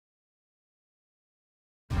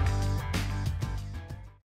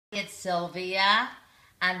It's Sylvia,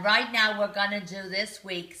 and right now we're going to do this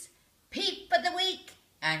week's Peep of the Week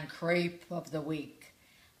and Creep of the Week.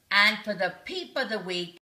 And for the Peep of the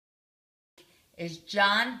Week is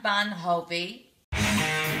John Bon Jovi,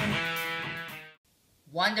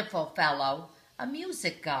 wonderful fellow, a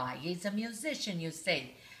music guy. He's a musician, you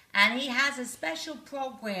see. And he has a special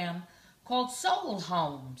program called Soul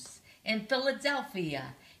Homes in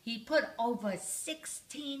Philadelphia. He put over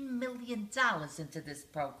 $16 million into this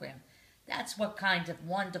program. That's what kind of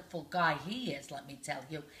wonderful guy he is, let me tell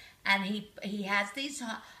you. And he has these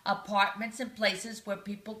apartments and places where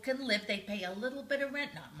people can live. They pay a little bit of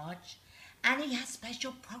rent, not much. And he has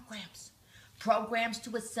special programs. Programs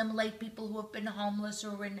to assimilate people who have been homeless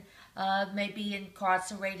or maybe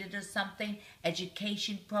incarcerated or something.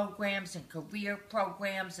 Education programs and career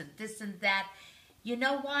programs and this and that. You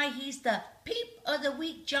know why he's the Peep of the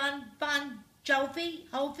Week, John Bon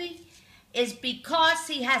Jovi? Is because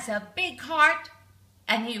he has a big heart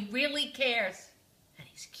and he really cares. And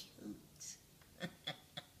he's cute.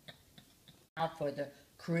 Now for the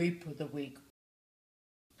Creep of the Week.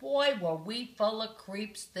 Boy, were we full of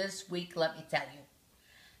creeps this week, let me tell you.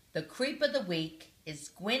 The Creep of the Week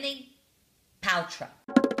is Gwyneth Paltrow.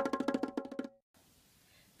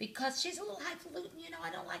 Because she's a little highfalutin, you know,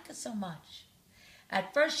 I don't like her so much.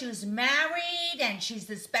 At first she was married, and she's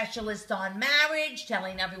the specialist on marriage,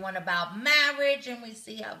 telling everyone about marriage, and we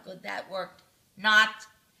see how good that worked. Not.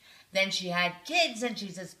 Then she had kids, and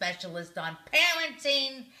she's a specialist on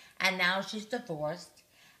parenting, and now she's divorced,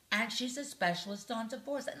 and she's a specialist on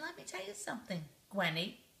divorce. And let me tell you something,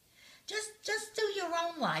 Gwenny. Just do your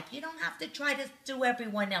own life. You don't have to try to do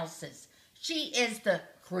everyone else's. She is the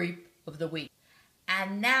Creep of the Week.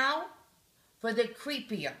 And now for the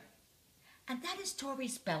creepier. And that is Tori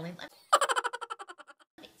Spelling. Let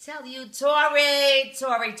me tell you, Tori.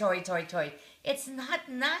 It's not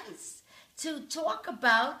nice to talk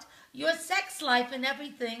about your sex life and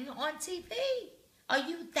everything on TV. Are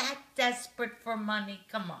you that desperate for money?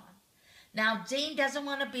 Come on. Now, Dean doesn't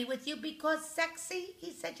want to be with you because sexy.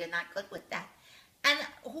 He said you're not good with that. And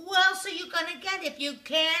who else are you going to get? If you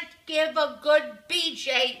can't give a good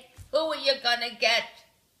BJ, who are you going to get?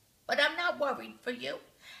 But I'm not worried for you.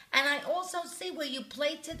 And I also see where you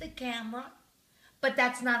play to the camera, but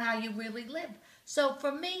that's not how you really live. So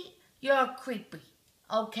for me, you're creepy.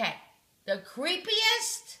 Okay. The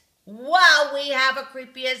creepiest, well, we have a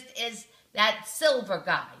creepiest, is that silver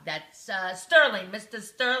guy. That's Sterling, Mr.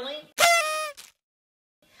 Sterling.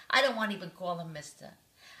 I don't want to even call him Mr.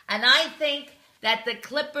 And I think that the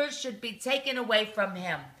Clippers should be taken away from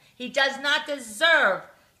him. He does not deserve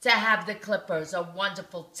to have the Clippers, a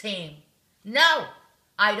wonderful team. No.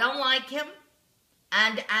 I don't like him,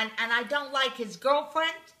 and I don't like his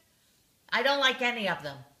girlfriend. I don't like any of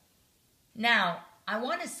them. Now, I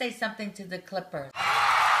want to say something to the Clippers.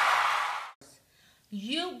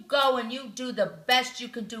 You go and you do the best you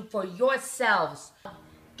can do for yourselves.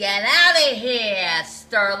 Get out of here,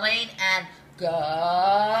 Sterling, and go.